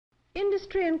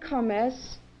Industry and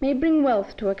commerce may bring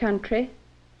wealth to a country,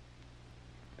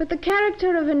 but the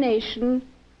character of a nation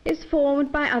is formed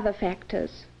by other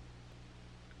factors.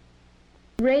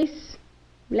 Race,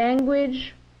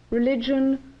 language,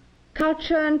 religion,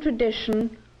 culture and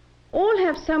tradition all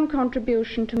have some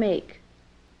contribution to make.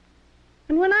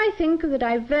 And when I think of the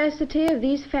diversity of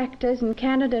these factors in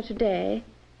Canada today,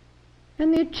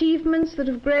 and the achievements that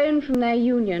have grown from their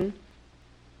union,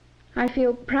 I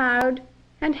feel proud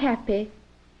and happy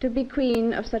to be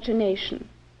Queen of such a nation.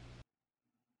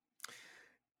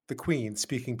 The Queen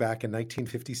speaking back in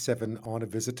 1957 on a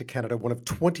visit to Canada, one of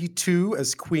 22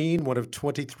 as Queen, one of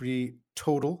 23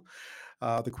 total.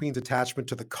 The Queen's attachment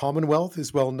to the Commonwealth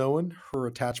is well known. Her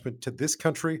attachment to this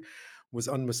country was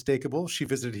unmistakable. She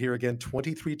visited here again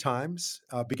 23 times,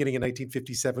 beginning in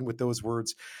 1957 with those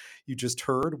words you just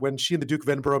heard, when she and the Duke of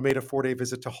Edinburgh made a 4-day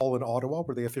visit to Hull and Ottawa,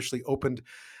 where they officially opened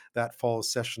that fall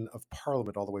session of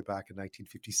Parliament all the way back in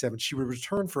 1957. She would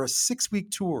return for a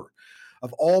 6-week tour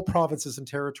of all provinces and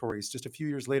territories just a few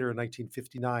years later in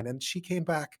 1959. And she came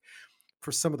back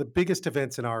for some of the biggest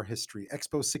events in our history,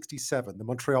 Expo 67, the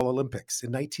Montreal Olympics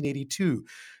in 1982,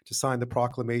 to sign the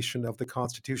Proclamation of the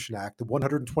Constitution Act, the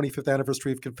 125th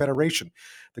anniversary of Confederation,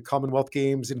 the Commonwealth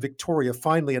Games in Victoria,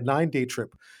 finally a 9-day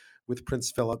trip with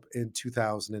Prince Philip in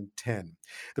 2010.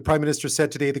 The Prime Minister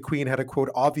said today the Queen had a, quote,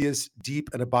 obvious, deep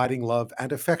and abiding love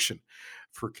and affection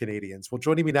for Canadians. Well,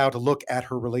 joining me now to look at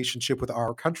her relationship with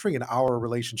our country and our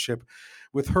relationship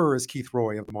with her is Keith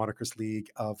Roy of the Monarchy League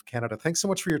of Canada. Thanks so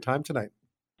much for your time tonight.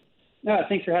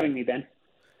 Thanks for having me, Ben.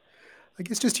 I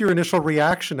guess just your initial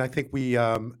reaction. I think we,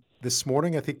 this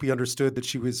morning, I think we understood that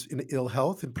she was in ill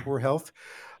health, in poor health.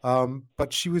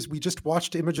 But we just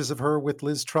watched images of her with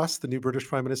Liz Truss, the new British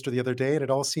Prime Minister, the other day, and it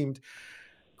all seemed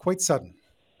quite sudden.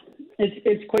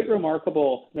 It's quite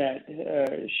remarkable that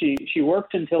she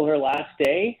worked until her last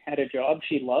day at a job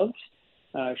she loved.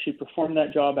 She performed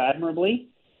that job admirably,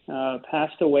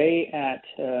 passed away at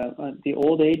the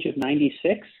old age of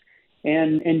 96,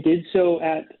 and did so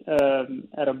at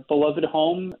a beloved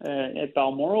home at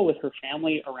Balmoral with her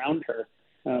family around her.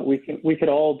 We could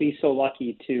all be so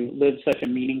lucky to live such a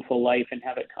meaningful life and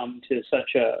have it come to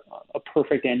such a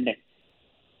perfect ending.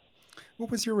 What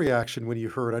was your reaction when you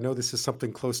heard? I know this is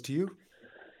something close to you.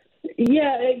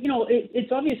 Yeah,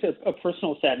 it's obviously a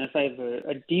personal sadness. I have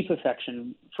a deep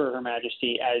affection for Her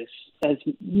Majesty, as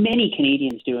many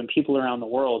Canadians do and people around the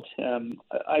world.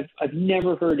 I've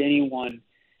never heard anyone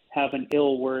have an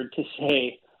ill word to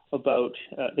say about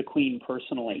the Queen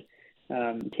personally,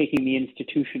 taking the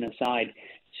institution aside.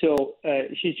 So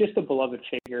she's just a beloved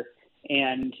figure.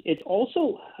 And it's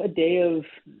also a day of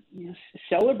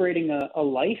celebrating a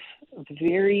life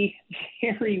very,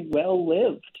 very well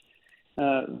lived.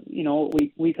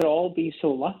 We could all be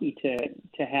so lucky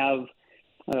to have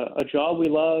a job we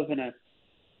love and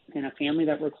a family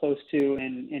that we're close to,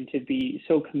 and to be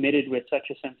so committed with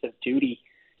such a sense of duty.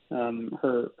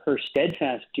 Her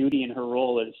steadfast duty in her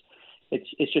role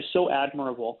it's just so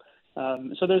admirable.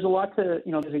 So there's a lot to,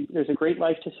 there's a great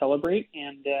life to celebrate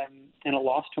and a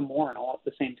loss to mourn all at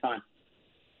the same time.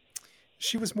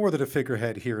 She was more than a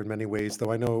figurehead here in many ways,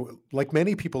 though I know, like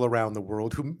many people around the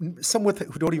world, who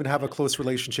don't even have a close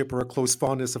relationship or a close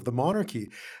fondness of the monarchy,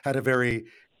 had a very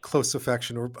close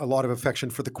affection or a lot of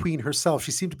affection for the Queen herself.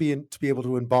 She seemed to be able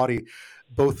to embody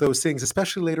both those things,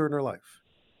 especially later in her life.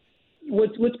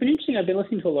 What's been interesting, I've been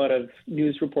listening to a lot of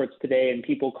news reports today and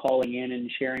people calling in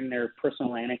and sharing their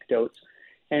personal anecdotes.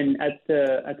 And at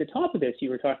the top of this,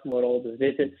 you were talking about all the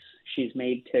visits she's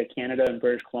made to Canada and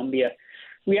British Columbia.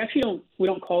 We actually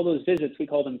don't call those visits, we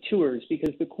call them tours,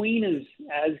 because the Queen is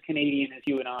as Canadian as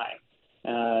you and I.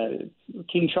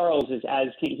 King Charles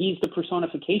he's the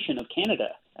personification of Canada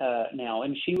now,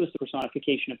 and she was the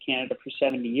personification of Canada for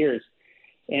 70 years.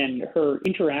 And her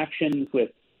interactions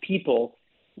with people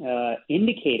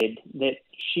indicated that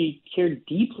she cared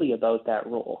deeply about that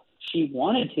role. She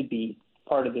wanted to be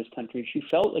part of this country. She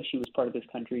felt like she was part of this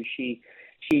country. She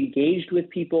engaged with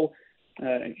people.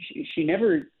 She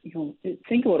never,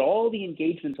 think about all the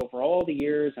engagements over all the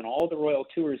years and all the royal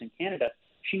tours in Canada.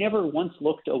 She never once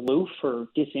looked aloof or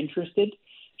disinterested.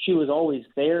 She was always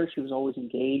there. She was always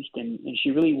engaged, and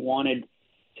she really wanted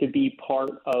to be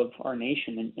part of our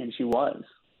nation, and she was.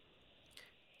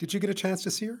 Did you get a chance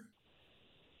to see her?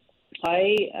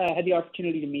 I had the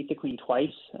opportunity to meet the Queen twice,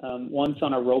 once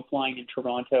on a rope line in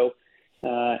Toronto,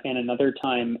 and another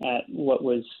time at what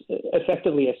was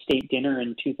effectively a state dinner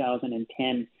in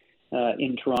 2010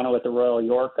 in Toronto at the Royal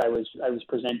York. I was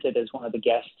presented as one of the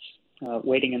guests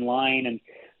waiting in line, and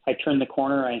I turned the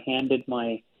corner. I handed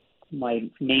my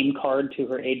name card to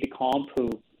her aide-de-camp, who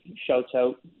shouts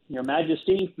out, "Your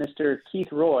Majesty, Mr.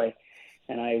 Keith Roy."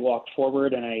 And I walk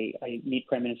forward and I meet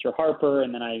Prime Minister Harper,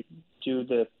 and then I do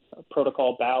the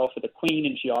protocol bow for the Queen,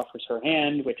 and she offers her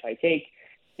hand, which I take.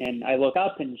 And I look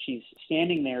up, and she's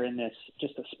standing there in this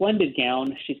just a splendid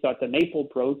gown. She's got the maple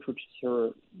brooch, which is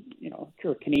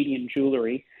her Canadian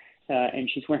jewelry, and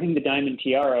she's wearing the diamond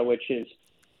tiara, which is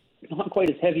not quite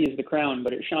as heavy as the crown,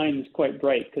 but it shines quite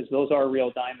bright because those are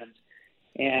real diamonds.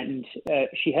 And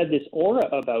she had this aura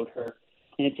about her,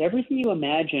 and it's everything you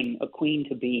imagine a queen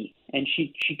to be. And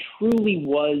she truly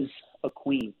was a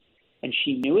queen, and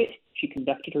she knew it. She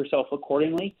conducted herself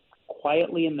accordingly,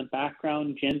 quietly in the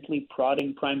background, gently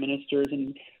prodding prime ministers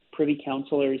and privy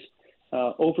councillors,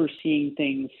 overseeing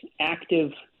things,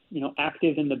 active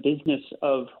in the business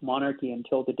of monarchy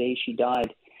until the day she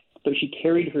died. But she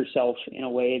carried herself in a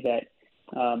way that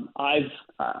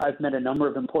I've met a number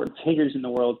of important figures in the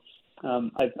world.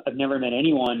 I've never met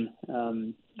anyone.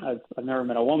 I've never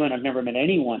met a woman. I've never met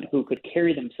anyone who could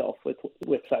carry themselves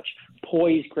with such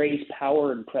poise, grace,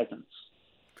 power, and presence.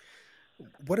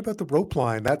 What about the rope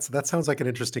line? That sounds like an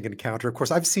interesting encounter. Of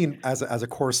course, I've seen as a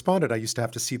correspondent, I used to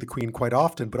have to see the Queen quite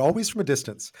often, but always from a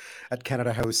distance at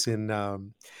Canada House in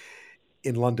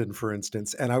London, for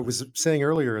instance. And I was saying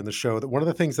earlier in the show that one of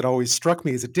the things that always struck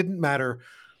me is it didn't matter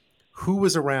who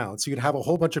was around. So you'd have a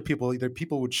whole bunch of people, either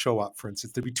people would show up, for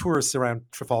instance, there'd be tourists around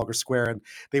Trafalgar Square, and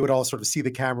they would all sort of see the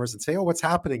cameras and say, "Oh, what's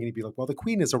happening?" And he'd be like, "Well, the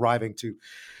Queen is arriving to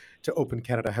open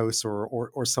Canada House,"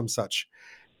 or some such.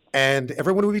 And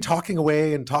everyone would be talking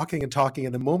away and talking and talking.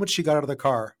 And the moment she got out of the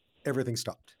car, everything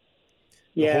stopped.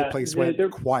 The whole place went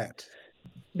quiet.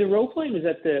 The rope line was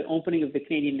at the opening of the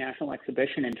Canadian National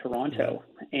Exhibition in Toronto.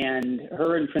 And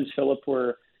her and Prince Philip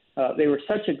they were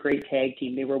such a great tag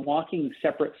team. They were walking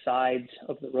separate sides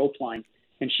of the rope line.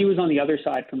 And she was on the other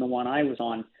side from the one I was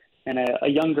on. And a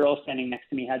young girl standing next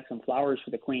to me had some flowers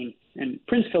for the Queen. And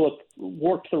Prince Philip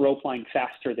worked the rope line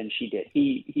faster than she did.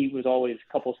 He was always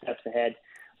a couple steps ahead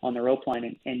on the rope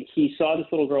line, and he saw this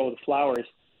little girl with flowers,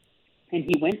 and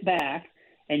he went back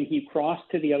and he crossed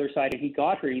to the other side and he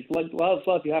got her. He's like, love,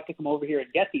 you have to come over here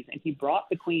and get these. And he brought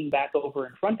the Queen back over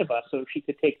in front of us so she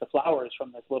could take the flowers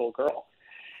from this little girl.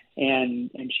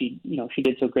 And she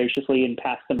did so graciously and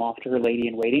passed them off to her lady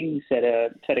in waiting, said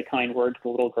a kind word to the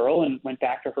little girl, and went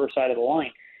back to her side of the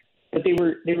line. But they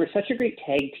were such a great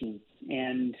tag team,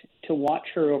 and to watch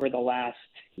her over the last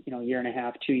year and a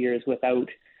half, 2 years without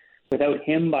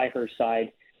him by her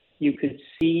side, you could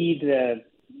see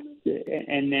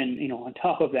and then on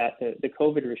top of that, the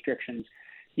COVID restrictions,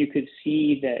 you could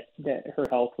see that her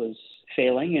health was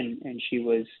failing, and she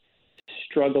was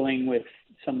struggling with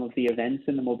some of the events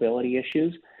and the mobility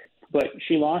issues. But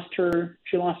she lost her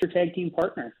tag team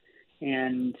partner,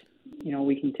 and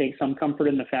we can take some comfort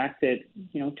in the fact that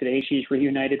today she's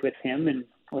reunited with him in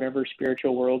whatever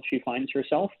spiritual world she finds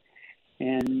herself,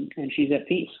 and she's at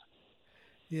peace.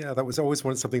 Yeah, that was always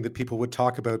something that people would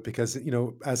talk about because,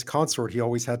 as consort, he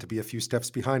always had to be a few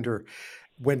steps behind her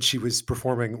when she was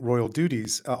performing royal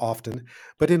duties often.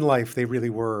 But in life, they really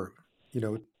were,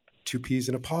 two peas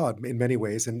in a pod in many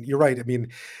ways. And you're right. I mean,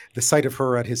 the sight of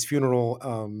her at his funeral,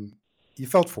 you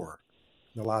felt for her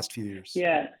in the last few years.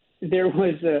 Yeah, there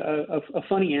was a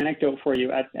funny anecdote for you.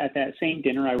 At that same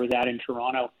dinner I was at in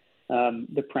Toronto,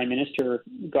 the Prime Minister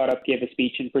got up, gave a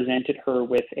speech, and presented her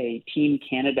with a Team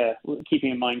Canada,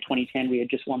 keeping in mind 2010, we had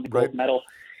just won the gold medal.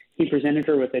 He presented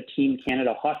her with a Team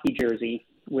Canada hockey jersey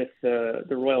with the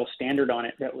royal standard on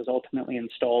it that was ultimately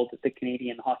installed at the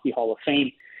Canadian Hockey Hall of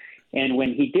Fame. And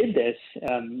when he did this,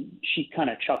 she kind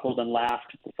of chuckled and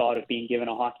laughed at the thought of being given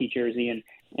a hockey jersey.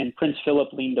 And Prince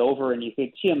Philip leaned over, and you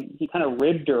could see him, he kind of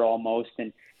ribbed her almost.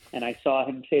 And I saw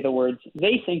him say the words,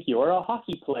 "They think you're a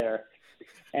hockey player."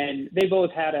 And they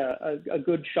both had a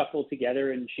good chuckle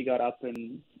together, and she got up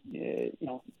and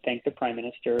thanked the Prime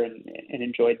Minister and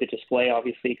enjoyed the display,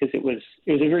 obviously, because it was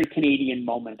a very Canadian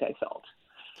moment, I felt.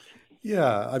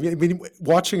 Yeah, I mean,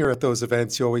 watching her at those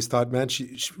events, you always thought, man,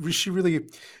 she really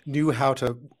knew how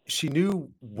to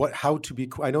be.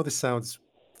 I know this sounds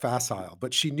facile,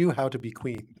 but she knew how to be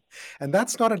queen, and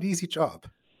that's not an easy job.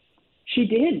 She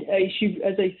did.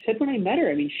 As I said when I met her,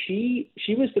 I mean, she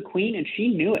was the queen, and she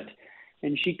knew it.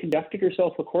 And she conducted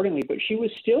herself accordingly, but she was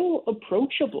still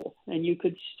approachable, and you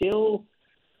could still,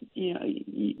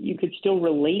 you could still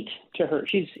relate to her.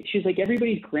 She's like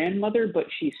everybody's grandmother, but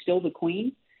she's still the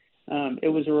queen.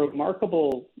 It was a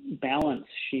remarkable balance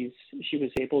she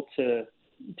was able to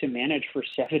manage for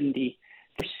 70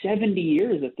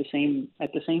 years at the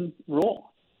same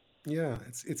role. Yeah,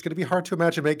 it's going to be hard to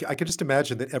imagine. I can just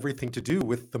imagine that everything to do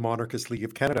with the Monarchist League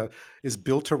of Canada is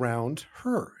built around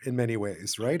her in many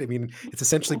ways, right? I mean, it's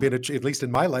essentially been, at least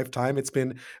in my lifetime, it's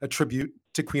been a tribute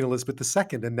to Queen Elizabeth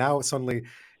II, and now suddenly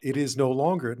it is no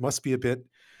longer. It must be a bit.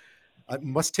 It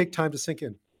must take time to sink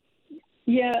in.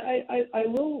 Yeah, I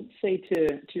will say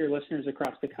to your listeners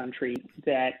across the country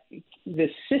that the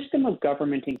system of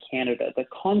government in Canada, the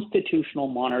constitutional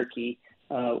monarchy,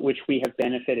 which we have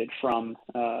benefited from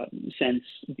since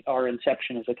our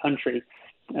inception as a country,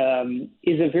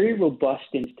 is a very robust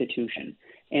institution.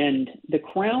 And the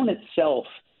crown itself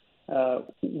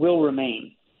will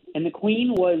remain. And the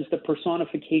Queen was the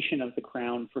personification of the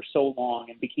crown for so long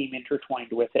and became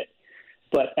intertwined with it.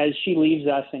 But as she leaves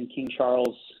us and King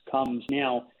Charles comes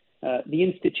now, the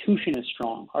institution is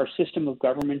strong. Our system of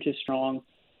government is strong.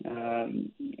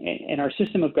 And our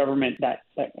system of government, that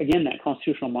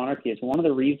constitutional monarchy is one of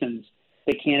the reasons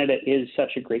that Canada is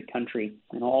such a great country,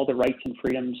 and all the rights and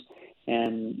freedoms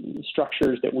and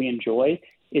structures that we enjoy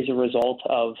is a result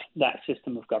of that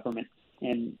system of government.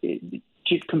 And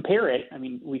to compare it, I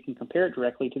mean, we can compare it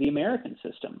directly to the American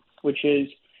system, which is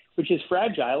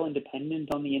fragile and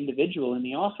dependent on the individual in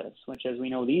the office, which, as we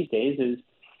know these days,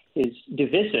 is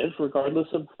divisive regardless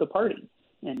of the party.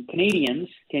 And Canadians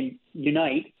can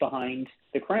unite behind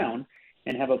the crown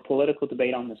and have a political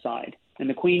debate on the side. And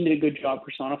the Queen did a good job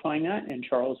personifying that, and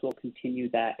Charles will continue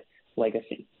that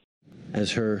legacy.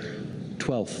 As her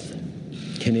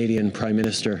 12th Canadian Prime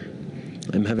Minister,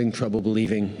 I'm having trouble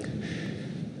believing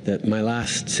that my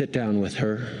last sit-down with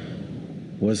her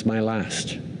was my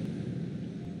last.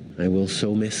 I will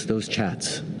so miss those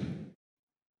chats.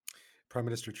 Prime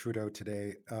Minister Trudeau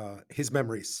today, his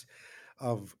memories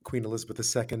of Queen Elizabeth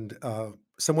II,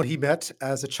 someone he met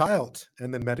as a child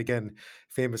and then met again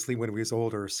famously when he was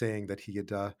older, saying that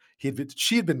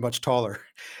she had been much taller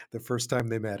the first time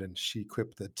they met, and she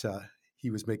quipped that he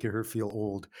was making her feel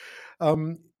old.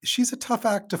 She's a tough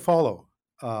act to follow,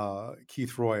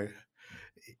 Keith Roy.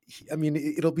 I mean,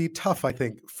 it'll be tough, I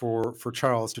think, for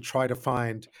Charles to try to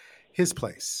find his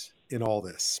place in all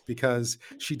this, because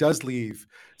she does leave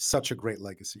such a great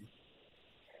legacy.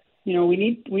 You know, we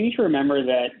need to remember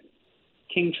that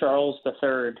King Charles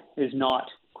III is not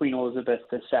Queen Elizabeth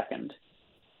II,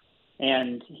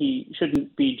 and he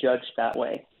shouldn't be judged that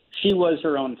way. She was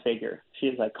her own figure. She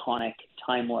is iconic,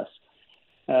 timeless.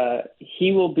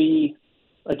 He will be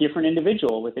a different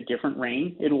individual with a different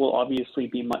reign. It will obviously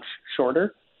be much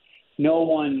shorter. No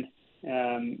one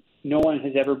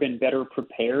has ever been better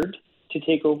prepared to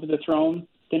take over the throne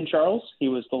than Charles. He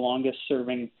was the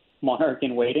longest-serving monarch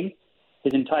in waiting.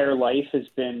 His entire life has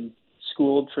been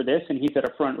schooled for this, and he's got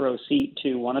a front row seat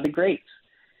to one of the greats.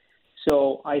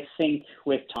 So I think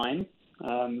with time,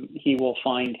 he will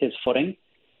find his footing,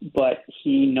 but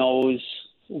he knows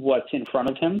what's in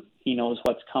front of him. He knows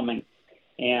what's coming.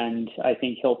 And I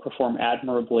think he'll perform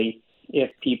admirably if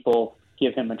people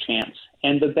give him a chance.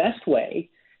 And the best way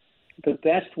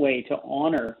to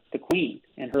honor the Queen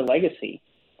and her legacy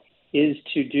is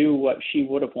to do what she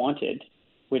would have wanted,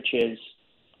 which is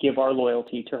give our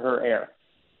loyalty to her heir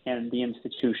and the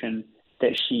institution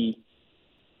that she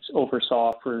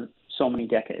oversaw for so many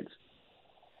decades.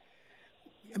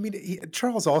 I mean,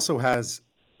 Charles also has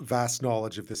vast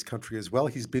knowledge of this country as well.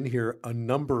 He's been here a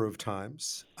number of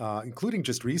times, including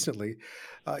just recently.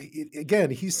 Again,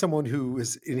 he's someone who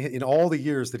is, in all the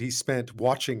years that he spent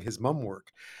watching his mum work,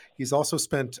 he's also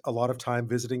spent a lot of time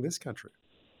visiting this country.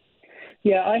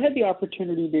 Yeah, I had the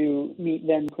opportunity to meet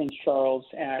then Prince Charles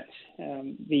at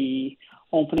the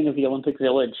opening of the Olympic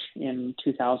Village in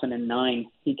 2009.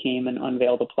 He came and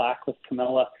unveiled a plaque with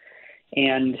Camilla.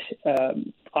 And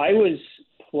I was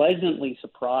pleasantly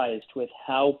surprised with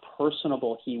how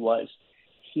personable he was.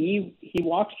 He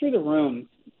walked through the room.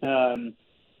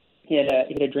 He had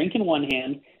a drink in one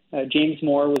hand. James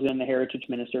Moore was in the Heritage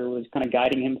Minister, was kind of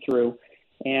guiding him through.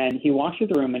 And he walked through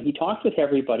the room and he talked with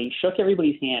everybody, shook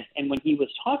everybody's hand. And when he was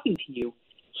talking to you,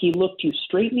 he looked you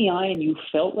straight in the eye and you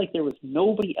felt like there was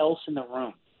nobody else in the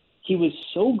room. He was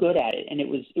so good at it. And it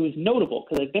was notable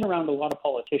because I've been around a lot of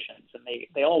politicians and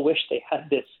they all wish they had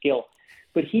this skill.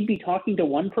 But he'd be talking to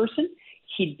one person,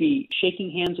 he'd be shaking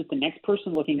hands with the next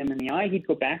person, looking them in the eye. He'd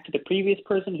go back to the previous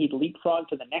person, he'd leapfrog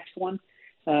to the next one.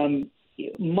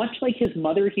 Much like his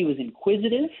mother, he was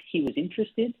inquisitive, he was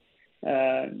interested.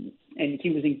 And he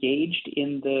was engaged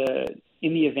in the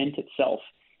event itself,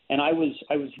 and I was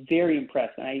very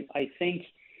impressed. And I think,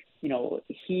 you know,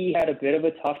 he had a bit of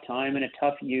a tough time and a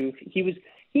tough youth. He was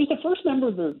the first member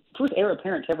of the first heir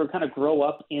apparent to ever kind of grow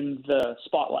up in the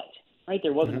spotlight. Right,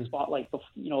 there wasn't a spotlight.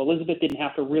 You know, Elizabeth didn't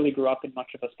have to really grow up in much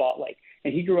of a spotlight,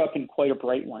 and he grew up in quite a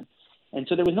bright one. And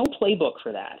so there was no playbook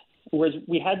for that. Whereas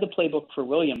we had the playbook for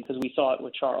William because we saw it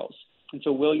with Charles. And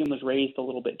so William was raised a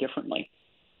little bit differently.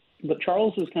 But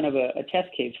Charles is kind of a test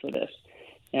case for this.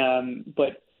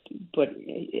 But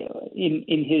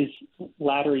in his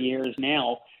latter years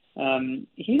now,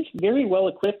 he's very well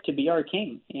equipped to be our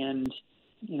king. And,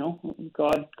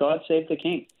 God save the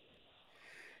king.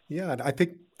 Yeah, and I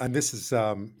think, and this is,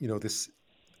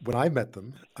 when I met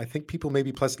them, I think people may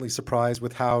be pleasantly surprised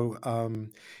with how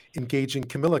engaging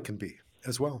Camilla can be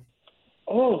as well.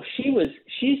 Oh,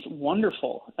 she's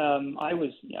wonderful. I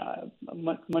was,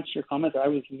 much to your comment, I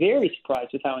was very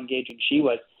surprised with how engaging she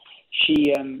was.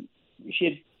 She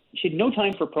had no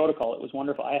time for protocol. It was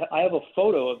wonderful. I have a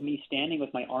photo of me standing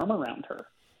with my arm around her,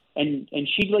 and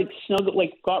she snuggled,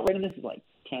 got right in. This is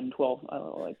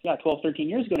 12, 13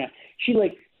 years ago now. She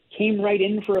came right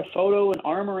in for a photo, an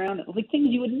arm around, things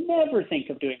you would never think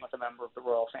of doing with a member of the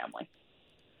royal family.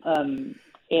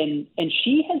 And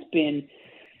she has been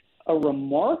a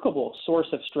remarkable source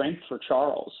of strength for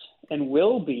Charles, and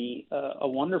will be a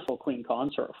wonderful queen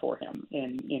consort for him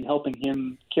in helping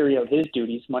him carry out his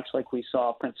duties, much like we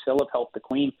saw Prince Philip help the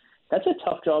Queen. That's a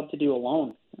tough job to do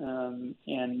alone, and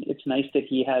it's nice that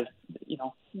he has,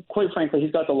 quite frankly,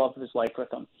 he's got the love of his life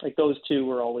with him. Those two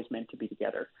were always meant to be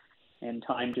together, and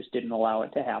time just didn't allow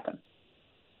it to happen.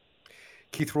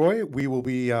 Keith Roy, we will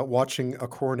be watching a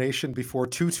coronation before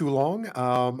too long.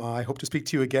 I hope to speak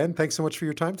to you again. Thanks so much for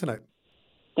your time tonight.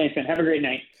 Thanks, man. Have a great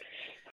night.